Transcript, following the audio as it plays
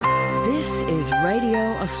This is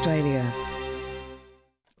Radio Australia.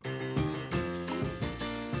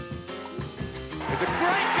 It's a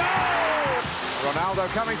great goal! Ronaldo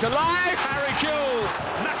coming to life. Harry Kewell.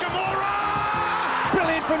 Nakamura!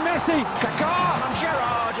 Brilliant from Messi. Kaká and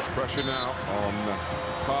Gerrard. Pressure now on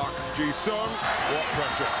Park Ji-sung. What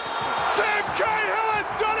pressure? Tim Cahill has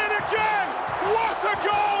done it again! What a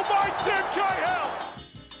goal by Tim Cahill!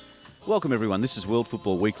 Welcome everyone, this is World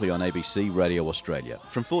Football Weekly on ABC Radio Australia.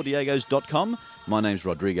 From 4Diegos.com, my name's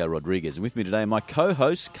Rodrigo Rodriguez, and with me today are my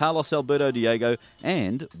co-hosts Carlos Alberto Diego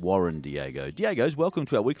and Warren Diego. Diego's, welcome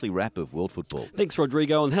to our weekly wrap of World Football. Thanks,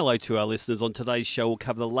 Rodrigo, and hello to our listeners. On today's show, we'll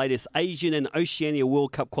cover the latest Asian and Oceania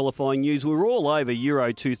World Cup qualifying news. We're all over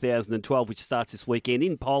Euro 2012, which starts this weekend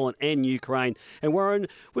in Poland and Ukraine. And Warren,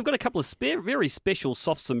 we've got a couple of very special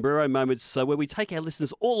soft sombrero moments where we take our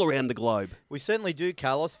listeners all around the globe. We certainly do,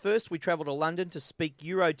 Carlos. First, we travel to London to speak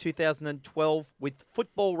Euro 2012 with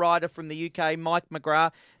football writer from the UK, Mike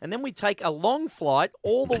McGrath, and then we take a long flight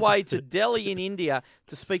all the way to Delhi in India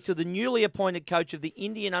to speak to the newly appointed coach of the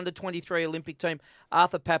Indian under-23 Olympic team,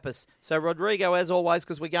 Arthur Papas. So, Rodrigo, as always,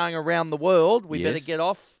 because we're going around the world, we better get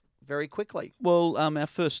off very quickly. Well, our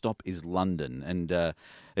first stop is London, and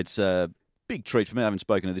it's a big treat for me. I haven't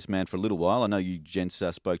spoken to this man for a little while. I know you gents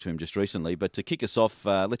spoke to him just recently, but to kick us off,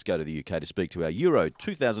 let's go to the UK to speak to our Euro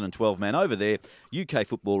 2012 man over there, UK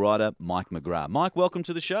football writer Mike McGrath. Mike, welcome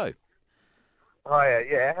to the show. Hi,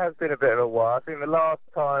 yeah, it has been a bit of a while. I think the last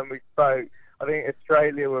time we spoke, I think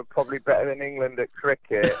Australia were probably better than England at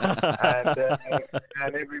cricket, and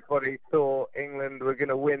everybody thought England were going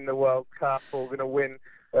to win the World Cup or going to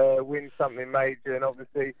win something major, and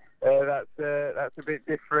obviously that's a bit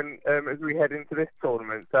different as we head into this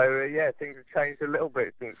tournament. So things have changed a little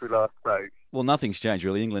bit since we last spoke. Well, nothing's changed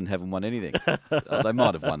really. England haven't won anything. They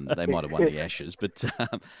might have won. They might have won the Ashes. But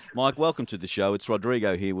Mike, welcome to the show. It's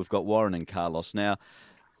Rodrigo here. We've got Warren and Carlos now.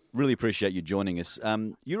 Really appreciate you joining us.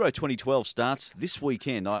 Euro 2012 starts this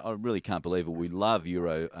weekend. I really can't believe it. We love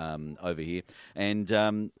Euro over here. And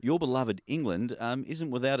your beloved England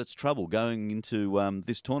isn't without its trouble going into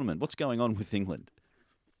this tournament. What's going on with England?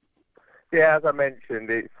 Yeah, as I mentioned,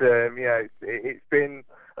 it's been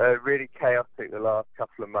really chaotic the last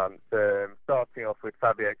couple of months. Starting off with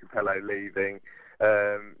Fabio Capello leaving.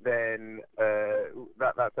 Then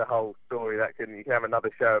that's a whole story. You can have another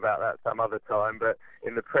show about that some other time. But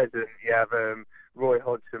in the present, you have Roy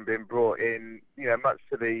Hodgson being brought in. Much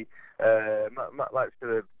to the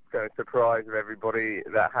surprise of everybody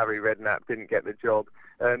that Harry Redknapp didn't get the job.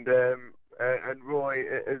 And Roy,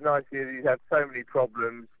 as nice as he's had so many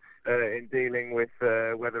problems in dealing with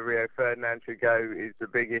whether Rio Ferdinand should go is the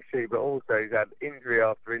big issue, but also he's had injury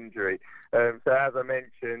after injury. So as I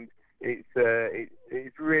mentioned,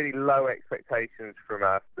 it's really low expectations from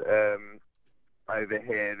us over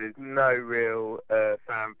here. There's no real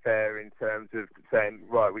fanfare in terms of saying,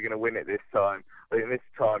 right, we're going to win it this time. I think this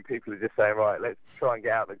time people are just saying, right, let's try and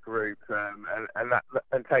get out of the group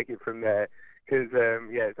and take it from there. Because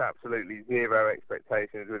it's absolutely zero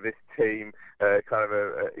expectations with this team. Kind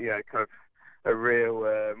of a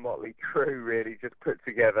real motley crew, really, just put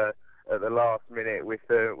together at the last minute with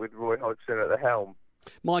Roy Hodgson at the helm.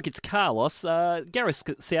 Mike, it's Carlos. Gareth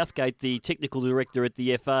Southgate, the technical director at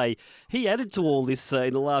the FA, he added to all this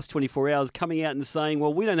in the last 24 hours, coming out and saying,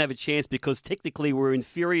 well, we don't have a chance because technically we're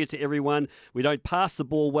inferior to everyone. We don't pass the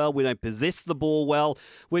ball well. We don't possess the ball well.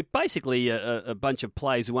 We're basically a bunch of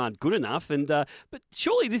players who aren't good enough. And but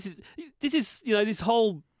surely this is this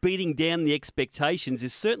whole beating down the expectations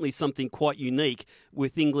is certainly something quite unique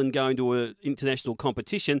with England going to an international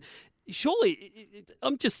competition. Surely,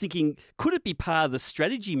 I'm just thinking, could it be part of the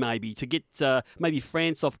strategy maybe to get maybe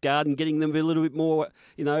France off guard and getting them a little bit more,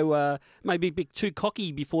 maybe a bit too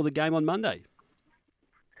cocky before the game on Monday?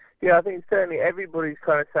 Yeah, I think certainly everybody's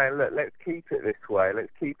kind of saying, look, let's keep it this way.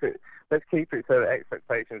 Let's keep it so that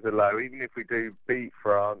expectations are low. Even if we do beat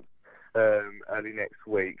France early next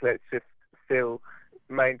week, let's just still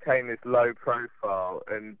maintain this low profile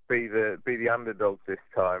and be the underdogs this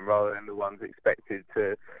time, rather than the ones expected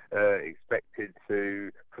to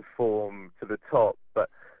perform to the top. But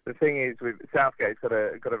the thing is, with Southgate's got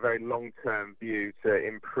a very long-term view to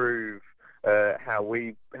improve how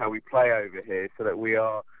we play over here, so that we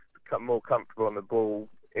are more comfortable on the ball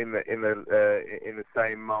in the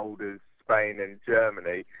same mould as Spain and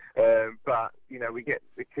Germany. But we get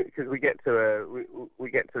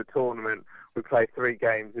to a tournament. We play 3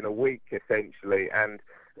 games in a week essentially, and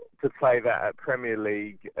to play that at Premier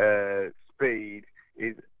League speed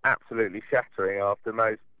is absolutely shattering. After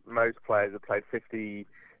most players have played 50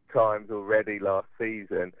 times already last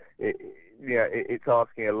season, it's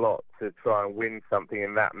asking a lot to try and win something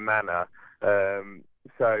in that manner.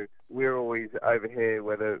 So we're always over here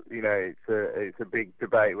whether it's a big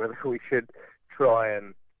debate whether we should try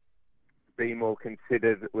and be more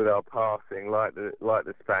considered with our passing like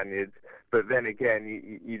the Spaniards. But then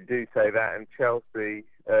again, you do say that, and Chelsea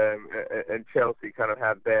kind of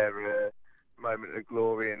had their moment of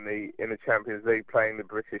glory in the Champions League, playing the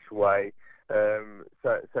British way.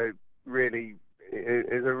 So really,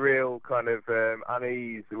 is a real kind of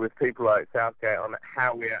unease with people like Southgate on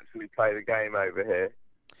how we actually play the game over here.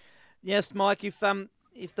 Yes, Mike, if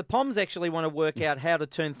the Poms actually want to work out how to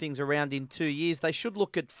turn things around in 2 years, they should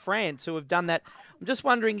look at France, who have done that. I'm just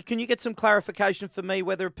wondering, can you get some clarification for me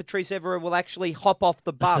whether Patrice Evra will actually hop off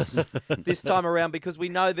the bus this time around? Because we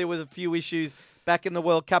know there were a few issues back in the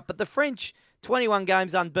World Cup. But the French, 21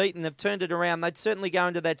 games unbeaten, have turned it around. They'd certainly go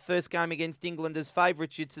into that first game against England as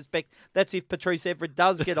favourites, you'd suspect. That's if Patrice Evra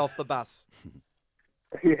does get off the bus.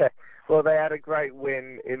 Yeah, well, they had a great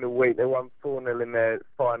win in the week. They won 4-0 in their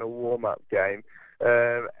final warm-up game.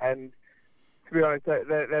 And to be honest,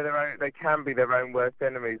 they can be their own worst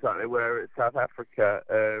enemies, like they were at South Africa.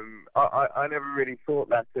 I never really thought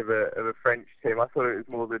that of a French team. I thought it was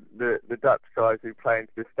more the Dutch guys who play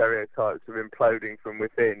into the stereotypes of imploding from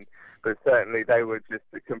within. But certainly they were just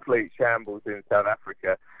a complete shambles in South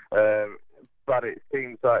Africa. But it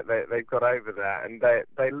seems like they've got over that, and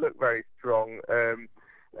they look very strong.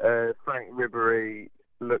 Frank Ribéry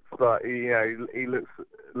looks like he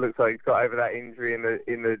looks like he's got over that injury in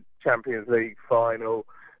the Champions League final,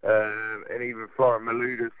 and even Florent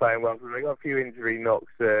Malouda's playing well. So they got a few injury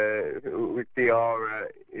knocks. With Diarra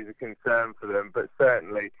is a concern for them, but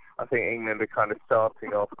certainly I think England are kind of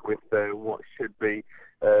starting off with what should be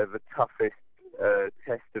the toughest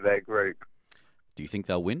test of their group. Do you think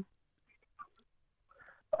they'll win?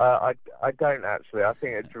 I don't actually. I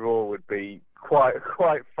think a draw would be quite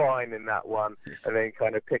fine in that one, and then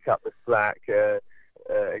kind of pick up the slack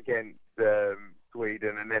against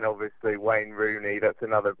Sweden, and then obviously Wayne Rooney. That's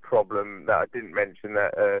another problem that I didn't mention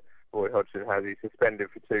that Roy Hodgson has. He's suspended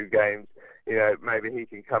for 2 games. Maybe he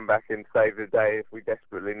can come back and save the day if we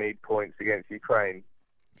desperately need points against Ukraine.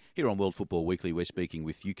 Here on World Football Weekly, we're speaking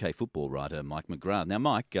with UK football writer Mike McGrath. Now,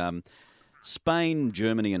 Mike, Spain,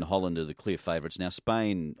 Germany and Holland are the clear favourites. Now,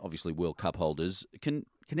 Spain, obviously World Cup holders. Can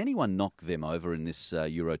anyone knock them over in this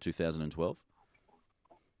Euro 2012?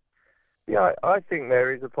 Yeah, I think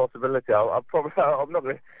there is a possibility. I'm not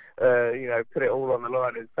going to, put it all on the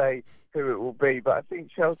line and say who it will be, but I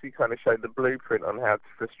think Chelsea kind of showed the blueprint on how to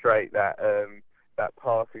frustrate that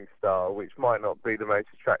passing style, which might not be the most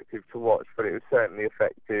attractive to watch, but it was certainly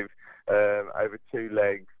effective over 2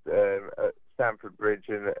 legs at Stamford Bridge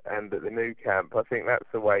and at the Nou Camp. I think that's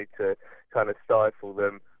the way to kind of stifle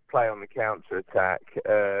them, play on the counter-attack,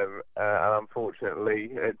 and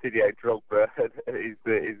unfortunately Didier Drogba is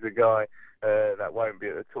the guy that won't be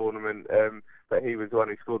at the tournament, but he was the one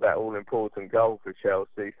who scored that all-important goal for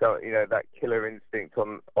Chelsea. So, that killer instinct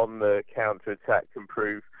on the counter-attack can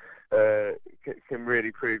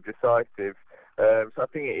really prove decisive. So I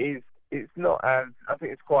think I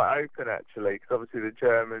think it's quite open actually, because obviously the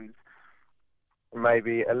Germans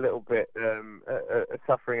maybe a little bit are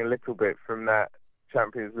suffering a little bit from that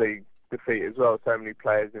Champions League defeat as well. So many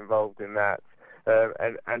players involved in that,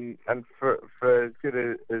 and for as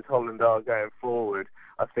good as Holland are going forward,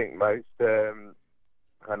 I think most kind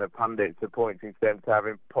of pundits are pointing to them to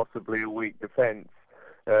having possibly a weak defence.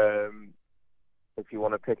 If you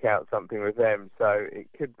want to pick out something with them, so it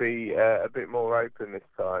could be a bit more open this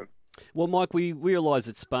time. Well, Mike, we realise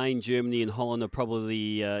that Spain, Germany and Holland are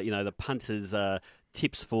probably the punters'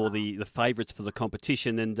 tips for the favourites for the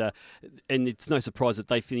competition, and it's no surprise that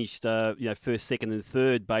they finished first, second and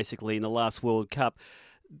third basically in the last World Cup.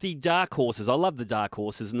 The dark horses, I love the dark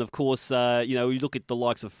horses, and of course, you look at the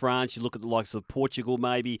likes of France, you look at the likes of Portugal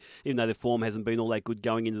maybe, even though their form hasn't been all that good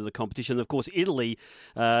going into the competition. Of course, Italy,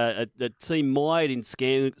 a team mired in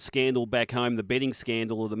scandal back home, the betting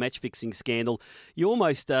scandal or the match-fixing scandal. You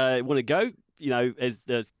almost want to go,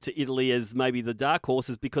 to Italy as maybe the dark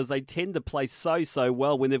horses, because they tend to play so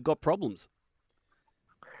well when they've got problems.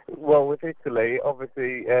 Well, with Italy,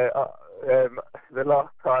 obviously, the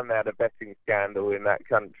last time they had a betting scandal in that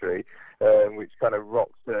country, which kind of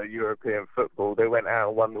rocked European football, they went out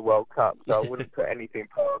and won the World Cup. So I wouldn't put anything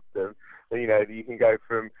past them. You can go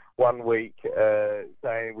from 1 week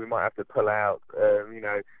saying we might have to pull out,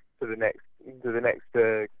 to the next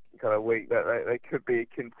kind of week that they could be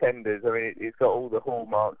contenders. I mean, it's got all the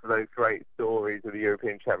hallmarks of those great stories of the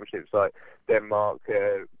European Championships, like Denmark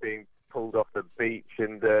being pulled off the beach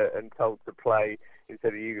and told to play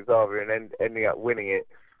instead of Yugoslavia and ending up winning it.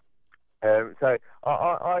 So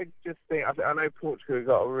I just think, I know Portugal have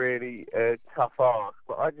got a really tough ask,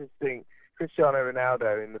 but I just think Cristiano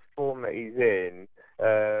Ronaldo, in the form that he's in,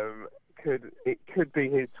 could be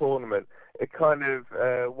his tournament. A kind of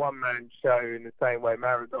one-man show in the same way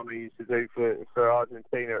Maradona used to do for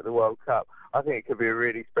Argentina at the World Cup. I think it could be a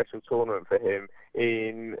really special tournament for him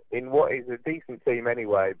in what is a decent team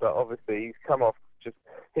anyway, but obviously he's come off, just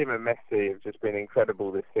him and Messi have just been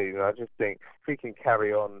incredible this season. I just think if he can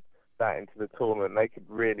carry on that into the tournament, they could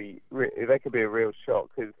they could be a real shock,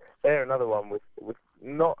 because they're another one with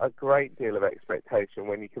not a great deal of expectation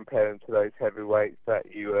when you compare them to those heavyweights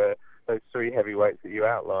those three heavyweights that you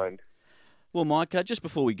outlined. Well, Mike, just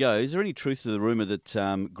before we go, is there any truth to the rumour that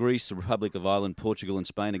Greece, the Republic of Ireland, Portugal and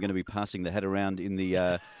Spain are going to be passing the hat around in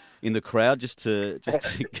the crowd just to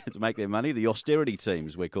make their money? The austerity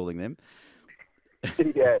teams, we're calling them.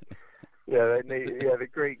 Yeah, they need. Yeah, the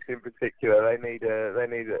Greeks in particular. They need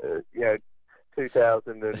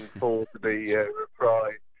 2004 to be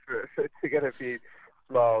reprised to get a few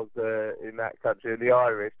smiles in that country. And the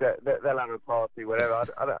Irish, they'll have a party, whatever.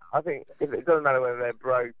 I think it doesn't matter whether they're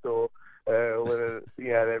broke or whether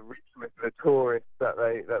they're rich with the tourists that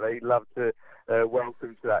they love to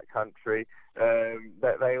welcome to that country.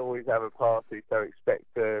 That they always have a party, so expect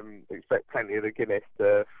plenty of the Guinness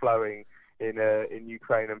flowing in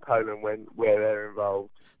Ukraine and Poland where they're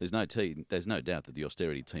involved. There's no doubt that the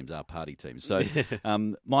austerity teams are party teams. So,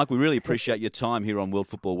 Mike, we really appreciate your time here on World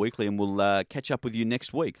Football Weekly, and we'll catch up with you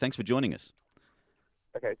next week. Thanks for joining us.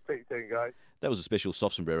 Okay, speak soon, guys. That was a special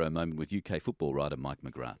soft sombrero moment with UK football writer Mike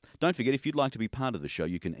McGrath. Don't forget, if you'd like to be part of the show,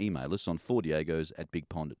 you can email us on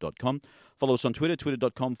 4diegos@bigpond.com. Follow us on Twitter,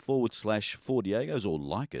 twitter.com/4diegos, or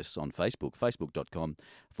like us on Facebook,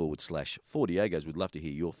 facebook.com/4diegos. We'd love to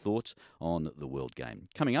hear your thoughts on the World Game.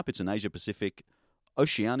 Coming up, it's an Asia-Pacific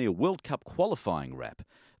Oceania World Cup qualifying wrap.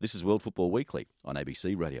 This is World Football Weekly on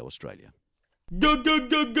ABC Radio Australia. Go, go,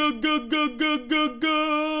 go, go, go, go, go, go,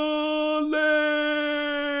 go,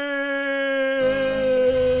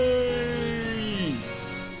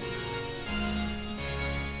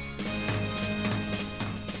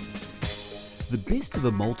 The best of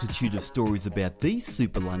a multitude of stories about these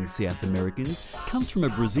super-lung South Americans comes from a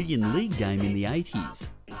Brazilian league game in the 80s.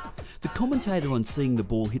 The commentator, on seeing the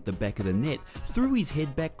ball hit the back of the net, threw his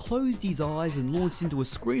head back, closed his eyes and launched into a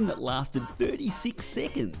scream that lasted 36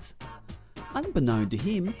 seconds. Unbeknown to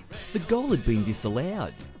him, the goal had been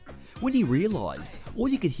disallowed. When he realised, all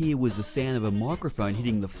you could hear was the sound of a microphone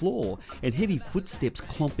hitting the floor and heavy footsteps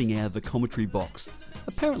clomping out of the commentary box,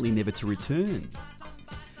 apparently never to return.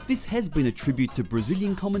 This has been a tribute to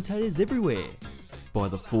Brazilian commentators everywhere, by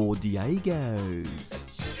the Four Diegos.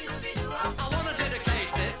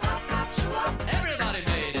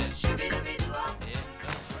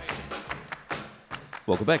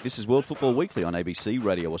 Welcome back. This is World Football Weekly on ABC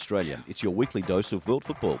Radio Australia. It's your weekly dose of world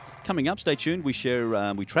football. Coming up, stay tuned. We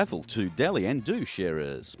travel to Delhi and do share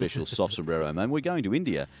a special soft sombrero moment. We're going to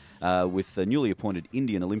India with the newly appointed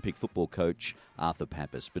Indian Olympic football coach Arthur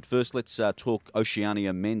Pappas. But first, let's talk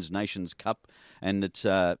Oceania Men's Nations Cup, and it's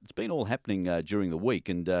been all happening during the week.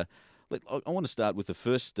 And I want to start with the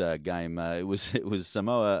first game. It was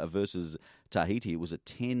Samoa versus Tahiti. It was a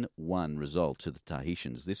 10-1 result to the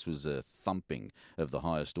Tahitians. This was a thumping of the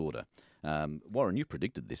highest order. Warren, you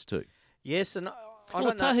predicted this too. Yes, and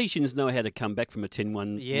the Tahitians know how to come back from a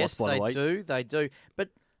 10-1 loss, by the way. Yes, they do. But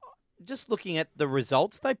just looking at the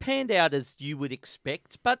results, they panned out as you would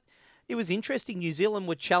expect. But it was interesting. New Zealand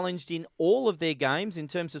were challenged in all of their games in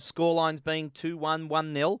terms of scorelines being 2-1,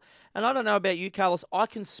 1-0. And I don't know about you, Carlos, I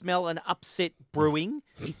can smell an upset brewing.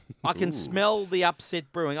 I can smell the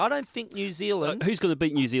upset brewing. I don't think New Zealand... Who's going to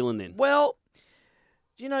beat New Zealand then? Well,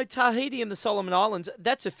 Tahiti and the Solomon Islands,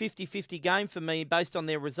 that's a 50-50 game for me based on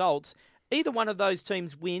their results. Either one of those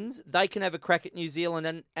teams wins, they can have a crack at New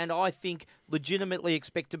Zealand and I think legitimately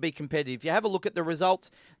expect to be competitive. If you have a look at the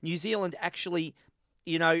results, New Zealand actually,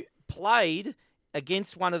 played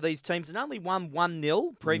against one of these teams and only won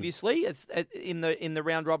 1-0 previously in the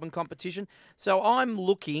round robin competition. So I'm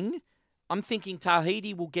thinking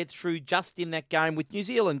Tahiti will get through just in that game with New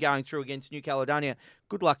Zealand going through against New Caledonia.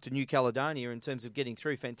 Good luck to New Caledonia in terms of getting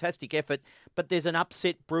through. Fantastic effort. But there's an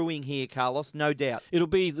upset brewing here, Carlos, no doubt. It'll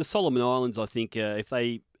be the Solomon Islands, I think, if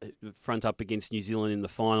they front up against New Zealand in the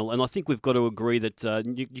final. And I think we've got to agree that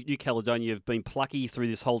New Caledonia have been plucky through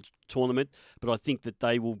this whole tournament, but I think that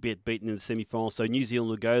they will get beaten in the semi-final. So New Zealand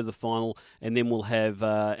will go to the final, and then we'll have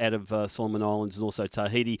out of Solomon Islands and also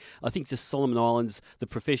Tahiti. I think just Solomon Islands, the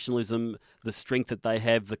professionalism, the strength that they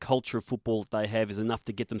have, the culture of football that they have is enough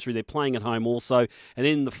to get them through. They're playing at home also, and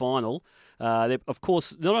then in the final, they're, of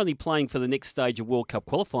course, not only playing for the next stage of World Cup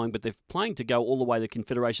qualifying, but they're playing to go all the way to the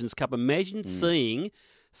Confederations Cup. Imagine seeing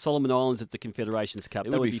Solomon Islands at the Confederations Cup.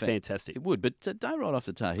 That would be fantastic. It would, but don't write off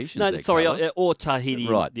the Tahitians. No, there, sorry, Carlos. or Tahiti.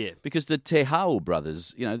 Right, Yeah. because the Te Hau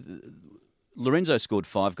brothers, Lorenzo scored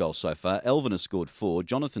 5 goals so far. Elvin has scored 4.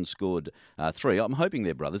 Jonathan scored 3. I'm hoping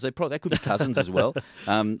they're brothers. They could be cousins as well.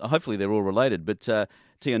 Hopefully they're all related. But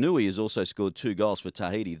Tianui has also scored 2 goals for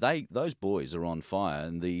Tahiti. Those boys are on fire,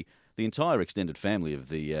 and the entire extended family of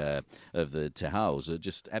the Te Haus are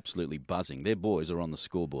just absolutely buzzing. Their boys are on the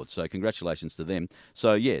scoreboard, so congratulations to them.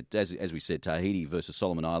 So yeah, as we said, Tahiti versus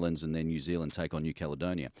Solomon Islands, and then New Zealand take on New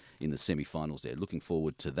Caledonia in the semi-finals there. Looking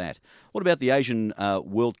forward to that. What about the Asian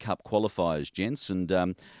World Cup qualifiers, gents? And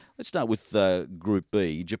let's start with Group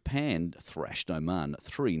B. Japan thrashed Oman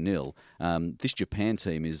 3-0. This Japan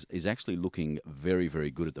team is actually looking very, very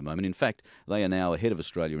good at the moment. In fact, they are now ahead of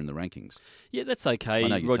Australia in the rankings. Yeah, that's okay. I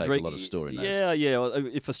know you take a lot of story in those. Yeah.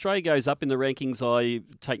 If Australia goes up in the rankings, I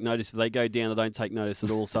take notice. If they go down, I don't take notice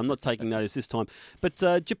at all. So I'm not taking notice this time. But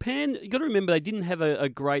Japan, you've got to remember, they didn't have a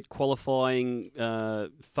great qualifying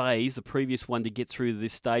phase, the previous one, to get through to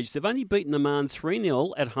this stage. They've only beaten Oman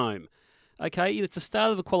 3-0 at home. Okay, it's the start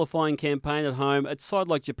of the qualifying campaign at home. A side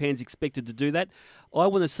like Japan's expected to do that. I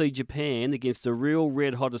want to see Japan against a real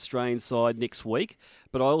red-hot Australian side next week,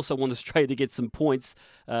 but I also want Australia to get some points,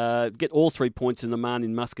 get all 3 points in Oman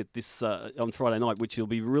in Muscat this on Friday night, which will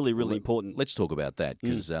be really, really important. Let's talk about that,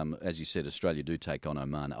 because as you said, Australia do take on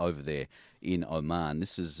Oman over there in Oman.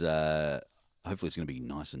 This is... hopefully it's going to be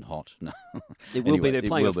nice and hot. It will be. They're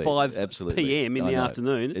playing at 5 p.m. in the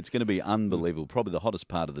afternoon. It's going to be unbelievable. Probably the hottest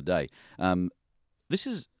part of the day. Is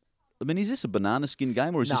this a banana skin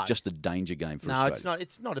game, or is this just a danger game for Australia? No, it's not.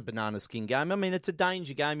 It's not a banana skin game. I mean, it's a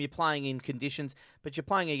danger game. You're playing in conditions, but you're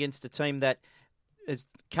playing against a team that has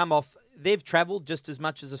come off. They've travelled just as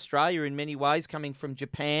much as Australia in many ways, coming from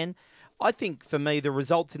Japan. I think, for me, the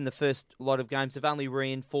results in the first lot of games have only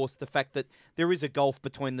reinforced the fact that there is a gulf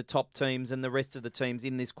between the top teams and the rest of the teams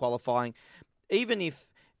in this qualifying. Even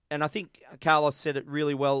if, and I think Carlos said it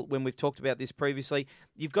really well when we've talked about this previously,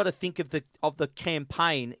 you've got to think of the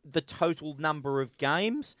campaign, the total number of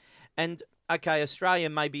games. And, okay, Australia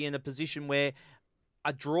may be in a position where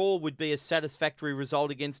a draw would be a satisfactory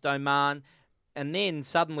result against Oman. And then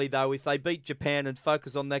suddenly, though, if they beat Japan and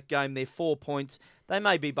focus on that game, they're 4 points. They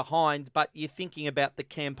may be behind, but you're thinking about the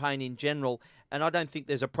campaign in general. And I don't think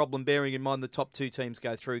there's a problem bearing in mind the top 2 teams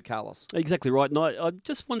go through, Carlos. Exactly right. And I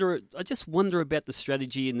just wonder about the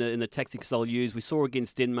strategy and the tactics they'll use. We saw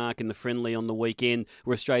against Denmark in the friendly on the weekend,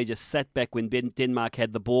 where Australia just sat back when Denmark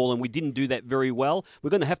had the ball, and we didn't do that very well. We're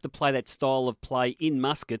going to have to play that style of play in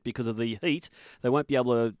Muscat because of the heat. They won't be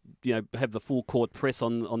able to, have the full court press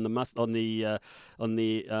on the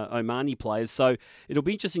Omani players. So it'll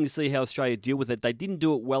be interesting to see how Australia deal with it. They didn't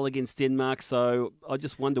do it well against Denmark, so I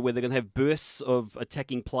just wonder whether they're going to have bursts of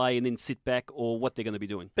attacking play and then sit back, or what they're going to be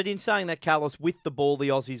doing. But in saying that, Carlos, with the ball, the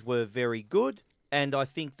Aussies were very good, and I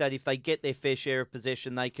think that if they get their fair share of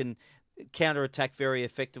possession, they can counter-attack very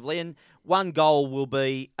effectively, and 1 goal will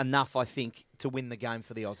be enough, I think, to win the game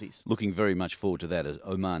for the Aussies. Looking very much forward to that, as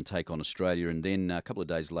Oman take on Australia, and then a couple of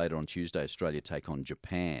days later on Tuesday, Australia take on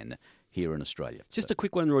Japan here in Australia. Just a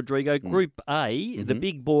quick one, Rodrigo. Group A, the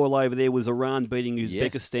big ball over there was Iran beating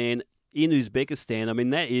Uzbekistan. In Uzbekistan, I mean,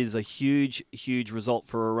 that is a huge, huge result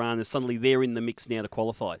for Iran. And suddenly they're in the mix now to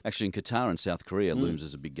qualify. Actually, in Qatar and South Korea looms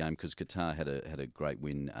as a big game, because Qatar had a great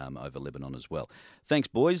win over Lebanon as well. Thanks,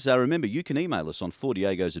 boys. Remember, you can email us on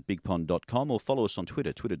 4diegos@bigpond.com, or follow us on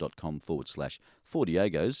Twitter,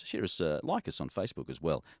 twitter.com/4diegos. Share us, like us on Facebook as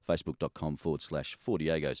well,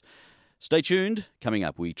 facebook.com/4diegos. Stay tuned. Coming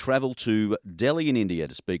up, we travel to Delhi in India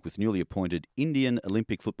to speak with newly appointed Indian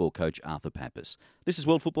Olympic football coach Arthur Pappas. This is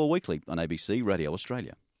World Football Weekly on ABC Radio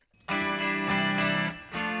Australia.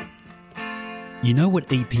 You know what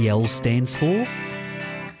EPL stands for?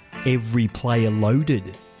 Every player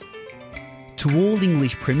loaded. To all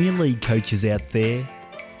English Premier League coaches out there,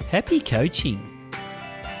 happy coaching.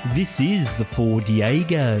 This is the 4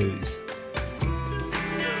 Diegos.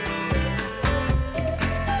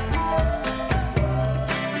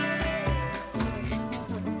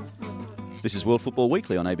 This is World Football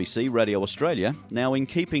Weekly on ABC Radio Australia. Now, in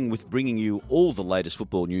keeping with bringing you all the latest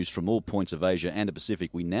football news from all points of Asia and the Pacific,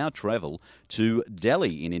 we now travel to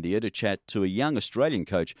Delhi in India to chat to a young Australian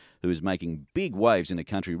coach who is making big waves in a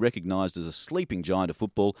country recognised as a sleeping giant of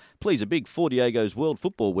football. Please, a big For Diego's World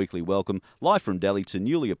Football Weekly welcome, live from Delhi, to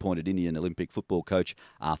newly appointed Indian Olympic football coach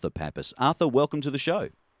Arthur Papas. Arthur, welcome to the show.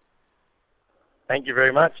 Thank you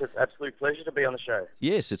very much. It's an absolute pleasure to be on the show.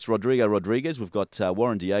 Yes, it's Rodrigo Rodriguez. We've got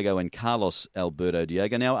Warren Diego and Carlos Alberto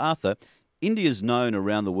Diego. Now, Arthur, India's known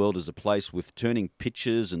around the world as a place with turning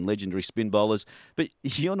pitchers and legendary spin bowlers, but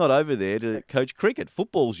you're not over there to coach cricket.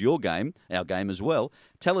 Football's your game, our game as well.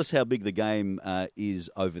 Tell us how big the game is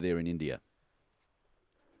over there in India.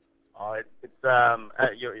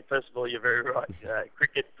 First of all, you're very right.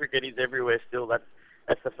 Cricket is everywhere still. That's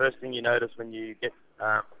the first thing you notice when you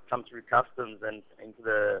come through customs and into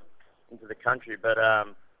the country. But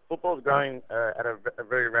football's growing at a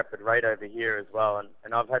very rapid rate over here as well.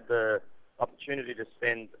 And I've had the opportunity to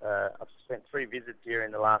spend 3 visits here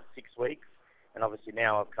in the last 6 weeks. And obviously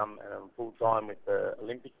now I've come and I'm full time with the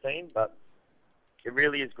Olympic team. But it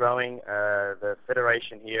really is growing. The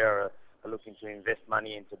federation here are looking to invest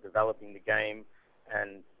money into developing the game.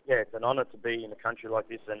 And yeah, it's an honour to be in a country like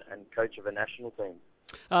this and coach of a national team.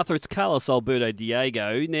 Arthur, it's Carlos Alberto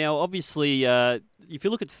Diego. Now, obviously, if you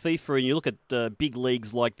look at FIFA and you look at big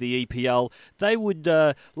leagues like the EPL, they would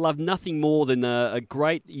love nothing more than a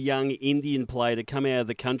great young Indian player to come out of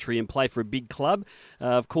the country and play for a big club.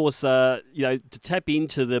 Of course, to tap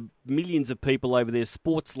into the millions of people over there,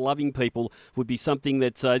 sports-loving people, would be something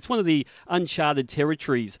that it's one of the uncharted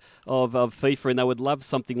territories of FIFA, and they would love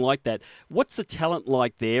something like that. What's the talent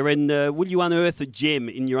like there, and will you unearth a gem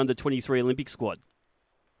in your under-23 Olympic squad?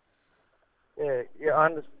 Yeah, I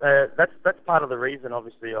understand. That's part of the reason,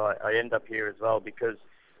 obviously, I end up here as well, because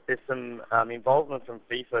there's some involvement from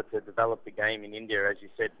FIFA to develop the game in India, as you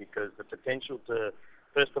said, because the potential to,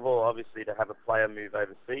 first of all, obviously, to have a player move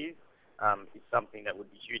overseas is something that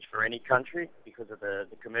would be huge for any country because of the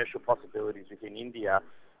commercial possibilities within India.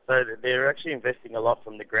 So they're actually investing a lot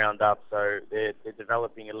from the ground up. So they're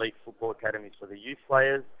developing elite football academies for the youth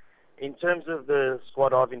players. In terms of the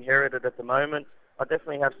squad I've inherited at the moment, I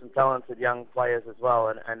definitely have some talented young players as well,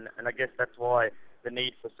 and I guess that's why the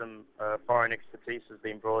need for some foreign expertise has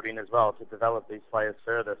been brought in as well to develop these players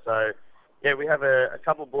further. So, yeah, we have a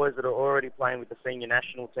couple of boys that are already playing with the senior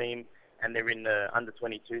national team, and they're in the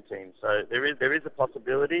under-22 team. So there is a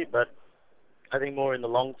possibility, but I think more in the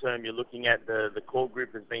long term, you're looking at the core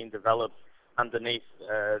group that's being developed underneath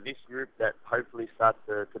this group that hopefully starts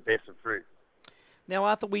to bear some fruit. Now,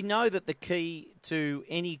 Arthur, we know that the key to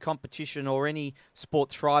any competition or any sport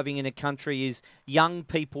thriving in a country is young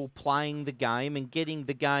people playing the game and getting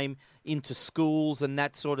the game into schools and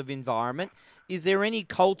that sort of environment. Is there any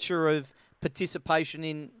culture of participation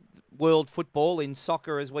in world football, in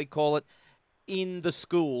soccer as we call it, in the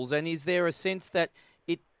schools? And is there a sense that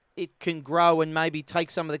it can grow and maybe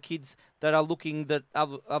take some of the kids that are looking that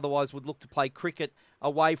otherwise would look to play cricket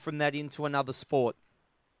away from that into another sport?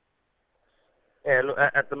 Yeah, look,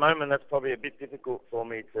 at the moment that's probably a bit difficult for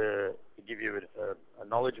me to give you a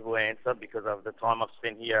knowledgeable answer because of the time I've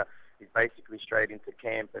spent here is basically straight into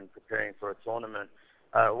camp and preparing for a tournament.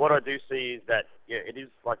 What I do see is that it is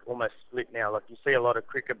like almost split now. Like you see a lot of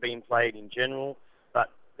cricket being played in general, but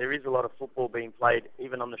there is a lot of football being played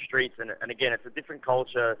even on the streets. And again, it's a different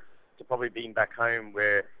culture to probably being back home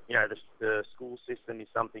where, the school system is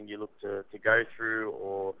something you look to go through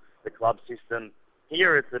or the club system.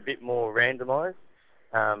 Here it's a bit more randomised,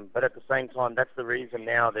 but at the same time, that's the reason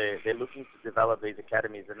now they're looking to develop these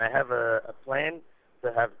academies. And they have a plan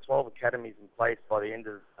to have 12 academies in place by the end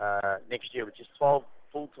of next year, which is 12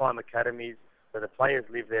 full-time academies. So the players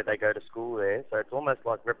live there, they go to school there. So it's almost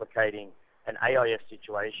like replicating an AIS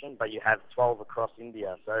situation, but you have 12 across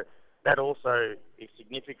India. So that also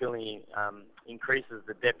significantly increases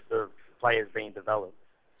the depth of players being developed.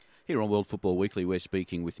 Here on World Football Weekly, we're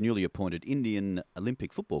speaking with newly appointed Indian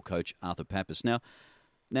Olympic football coach Arthur Papas.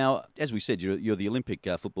 Now, as we said, you're the Olympic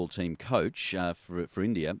football team coach for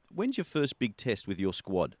India. When's your first big test with your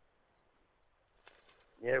squad?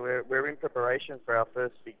 Yeah, we're in preparation for our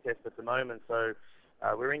first big test at the moment. So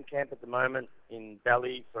we're in camp at the moment in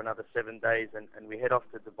Delhi for another 7 days, and we head off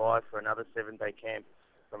to Dubai for another 7-day camp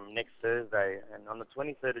from next Thursday. And on the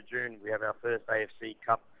 23rd of June, we have our first AFC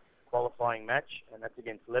Cup qualifying match, and that's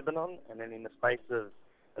against Lebanon. And then in the space of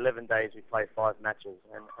 11 days, we play 5 matches.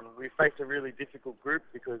 And we face a really difficult group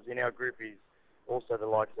because in our group is also the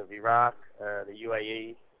likes of Iraq, the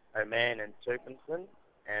UAE, Oman and Turkmenistan.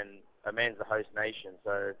 And Oman's the host nation.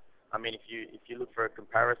 So I mean, if you look for a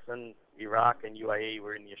comparison, Iraq and UAE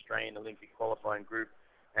were in the Australian Olympic qualifying group,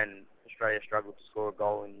 and Australia struggled to score a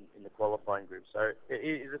goal in the qualifying group. So it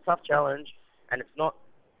is a tough challenge, and it's not.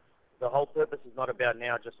 The whole purpose is not about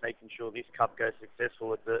now just making sure this cup goes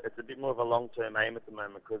successful. It's a bit more of a long-term aim at the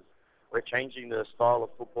moment, because we're changing the style of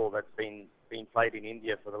football that's been played in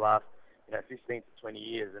India for the last 15 to 20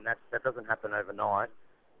 years, and that doesn't happen overnight.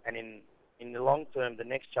 And in the long term, the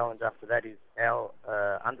next challenge after that is our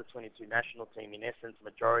under-22 national team, in essence,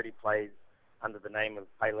 majority plays under the name of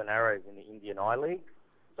Palin Arrows in the Indian I-League.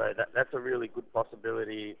 So that's a really good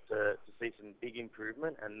possibility to see some big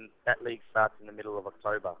improvement, and that league starts in the middle of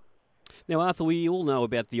October. Now, Arthur, we all know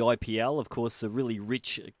about the IPL, of course, a really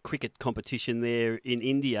rich cricket competition there in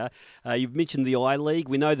India. You've mentioned the I-League.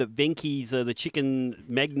 We know that Venky's, the chicken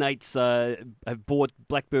magnates, have bought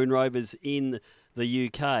Blackburn Rovers in the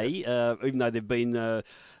UK. Even though they've been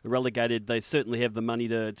relegated, they certainly have the money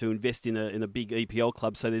to invest in a big EPL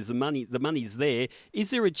club. So there's the money's there. Is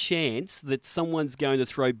there a chance that someone's going to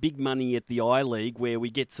throw big money at the I-League, where we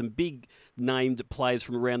get some big named players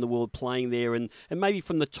from around the world playing there, and maybe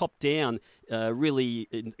from the top down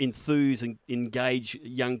really enthuse and engage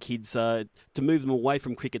young kids to move them away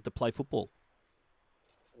from cricket to play football?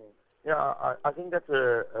 Yeah, I think that's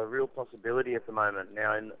a real possibility at the moment.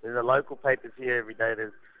 Now, in the local papers here every day,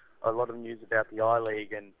 there's a lot of news about the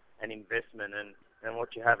I-League and investment and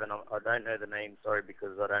what you have. And I don't know the name, sorry,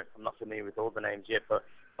 because I'm not familiar with all the names yet. But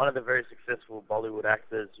one of the very successful Bollywood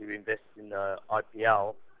actors who invests in the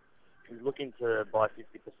IPL is looking to buy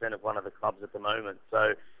 50% of one of the clubs at the moment.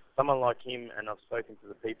 So someone like him, and I've spoken to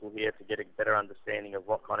the people here to get a better understanding of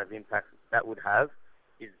what kind of impact that would have,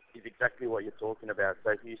 is exactly what you're talking about.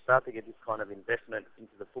 So if you start to get this kind of investment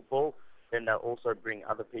into the football, then they'll also bring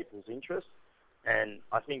other people's interest. And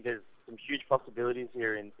I think there's some huge possibilities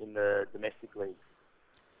here in the domestic league.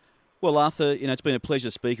 Well, Arthur, it's been a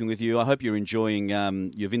pleasure speaking with you. I hope you're enjoying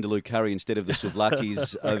your Vindaloo curry instead of the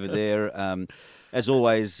souvlaki's over there. As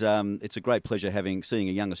always, it's a great pleasure seeing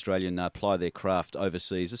a young Australian ply their craft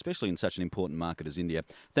overseas, especially in such an important market as India.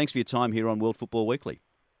 Thanks for your time here on World Football Weekly.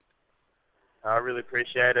 I really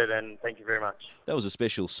appreciate it, and thank you very much. That was a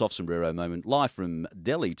special soft sombrero moment, live from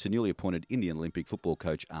Delhi to newly appointed Indian Olympic football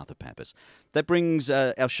coach Arthur Papas. That brings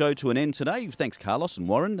our show to an end today. Thanks, Carlos and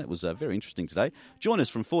Warren. That was very interesting today. Join us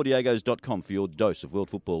from 4diegos.com for your dose of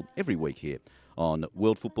world football every week here on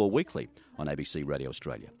World Football Weekly on ABC Radio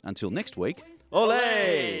Australia. Until next week, ole!